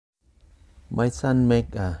My son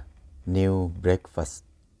make a new breakfast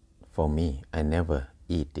for me. I never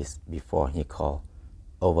eat this before. He call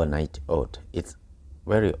overnight oat. It's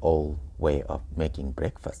very old way of making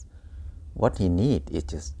breakfast. What he need is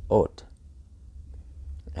just oat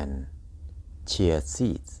and chia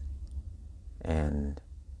seeds and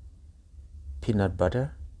peanut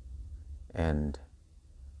butter and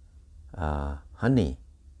honey,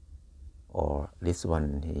 or this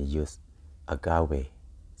one he use agave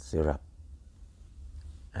syrup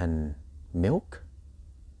and milk.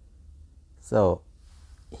 So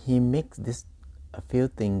he mix this a few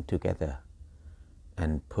things together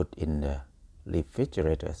and put in the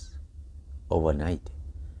refrigerators overnight.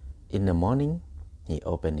 In the morning he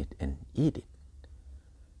open it and eat it.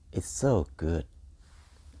 It's so good.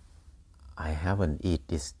 I haven't eat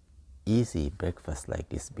this easy breakfast like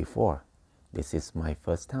this before. This is my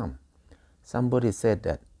first time. Somebody said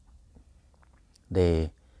that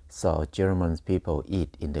they saw German people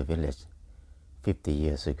eat in the village 50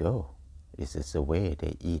 years ago. This is the way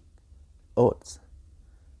they eat oats.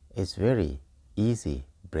 It's very easy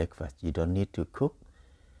breakfast. You don't need to cook.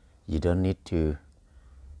 You don't need to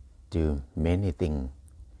do many things.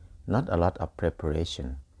 Not a lot of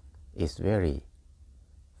preparation. It's very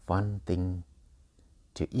fun thing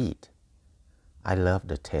to eat. I love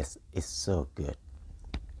the taste. It's so good.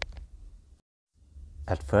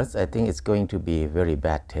 At first I think it's going to be very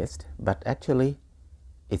bad taste, but actually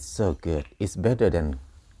it's so good. It's better than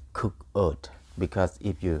cooked oat, because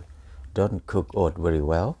if you don't cook oat very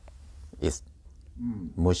well, it's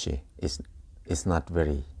mushy. It's not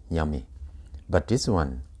very yummy. But this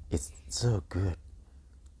one is so good.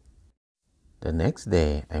 The next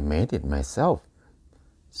day I made it myself.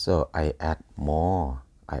 So I add more.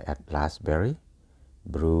 I add raspberry,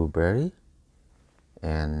 blueberry,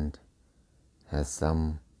 and has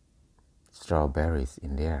some strawberries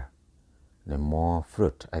in there. The more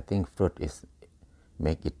fruit. I think fruit is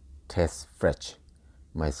make it taste fresh.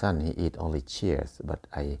 My son, he eat only cheers, but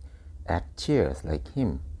I add cheers like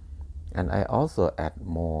him. And I also add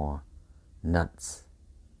more nuts.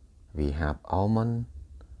 We have almond,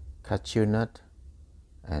 cashew nut,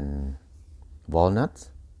 and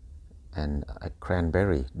walnuts, and a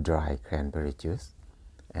cranberry, dry cranberry juice,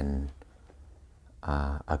 and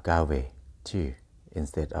agave too,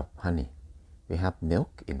 instead of honey. We have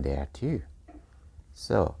milk in there too.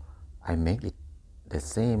 So I make it the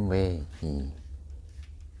same way he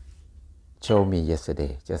showed me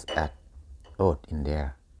yesterday. Just add oat in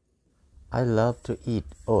there. I love to eat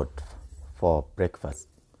oat for breakfast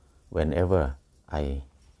whenever I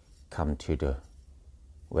come to the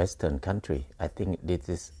Western country. I think this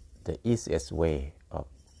is the easiest way of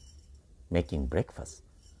making breakfast.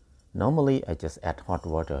 Normally I just add hot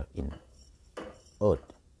water in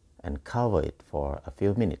oat and cover it for a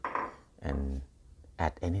few minutes and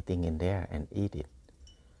add anything in there and eat it.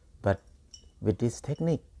 But with this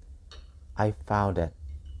technique, I found that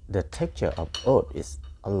the texture of oat is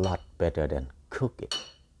a lot better than cook it.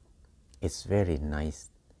 It's very nice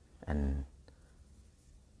and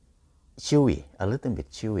chewy, a little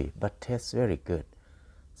bit chewy, but tastes very good.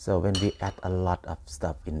 So when we add a lot of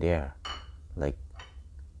stuff in there, like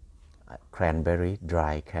cranberry,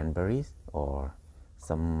 dry cranberries, or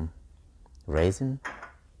some raisin,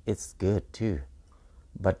 it's good too.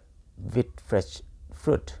 But with fresh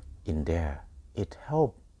fruit in there, it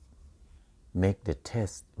helps make the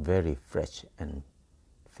taste very fresh and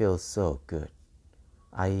feels so good.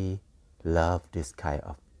 I love this kind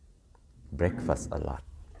of breakfast a lot.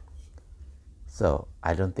 So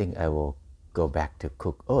I don't think I will go back to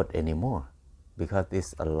cook oat anymore, because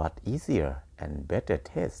it's a lot easier and better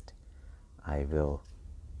taste. I will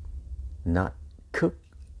not cook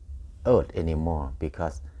oat anymore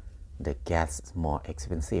because the gas is more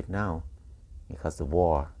expensive now, because the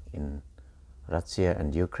war in Russia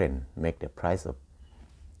and Ukraine make the price of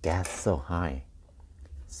gas so high.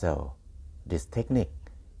 So this technique,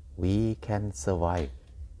 we can survive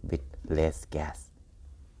with less gas.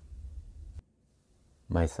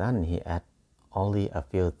 My son, he add only a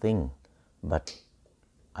few things, but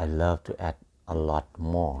I love to add a lot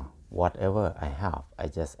more. Whatever I have, I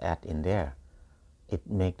just add in there. It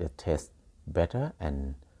make the taste better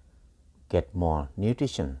and get more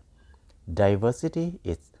nutrition. Diversity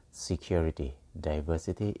is security.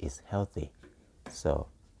 Diversity is healthy. So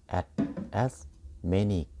add as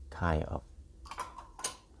many kind of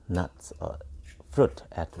nuts or fruit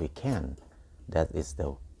as we can. That is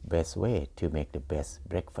the best way to make the best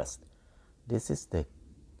breakfast. This is the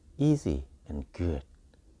easy and good.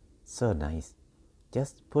 So nice.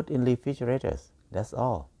 Just put in refrigerators. That's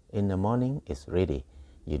all. In the morning it's ready.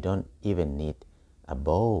 You don't even need a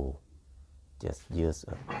bowl just use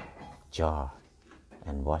a jar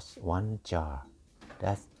and wash one jar.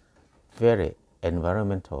 That's very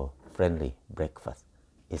environmental friendly breakfast.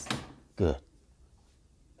 It's good.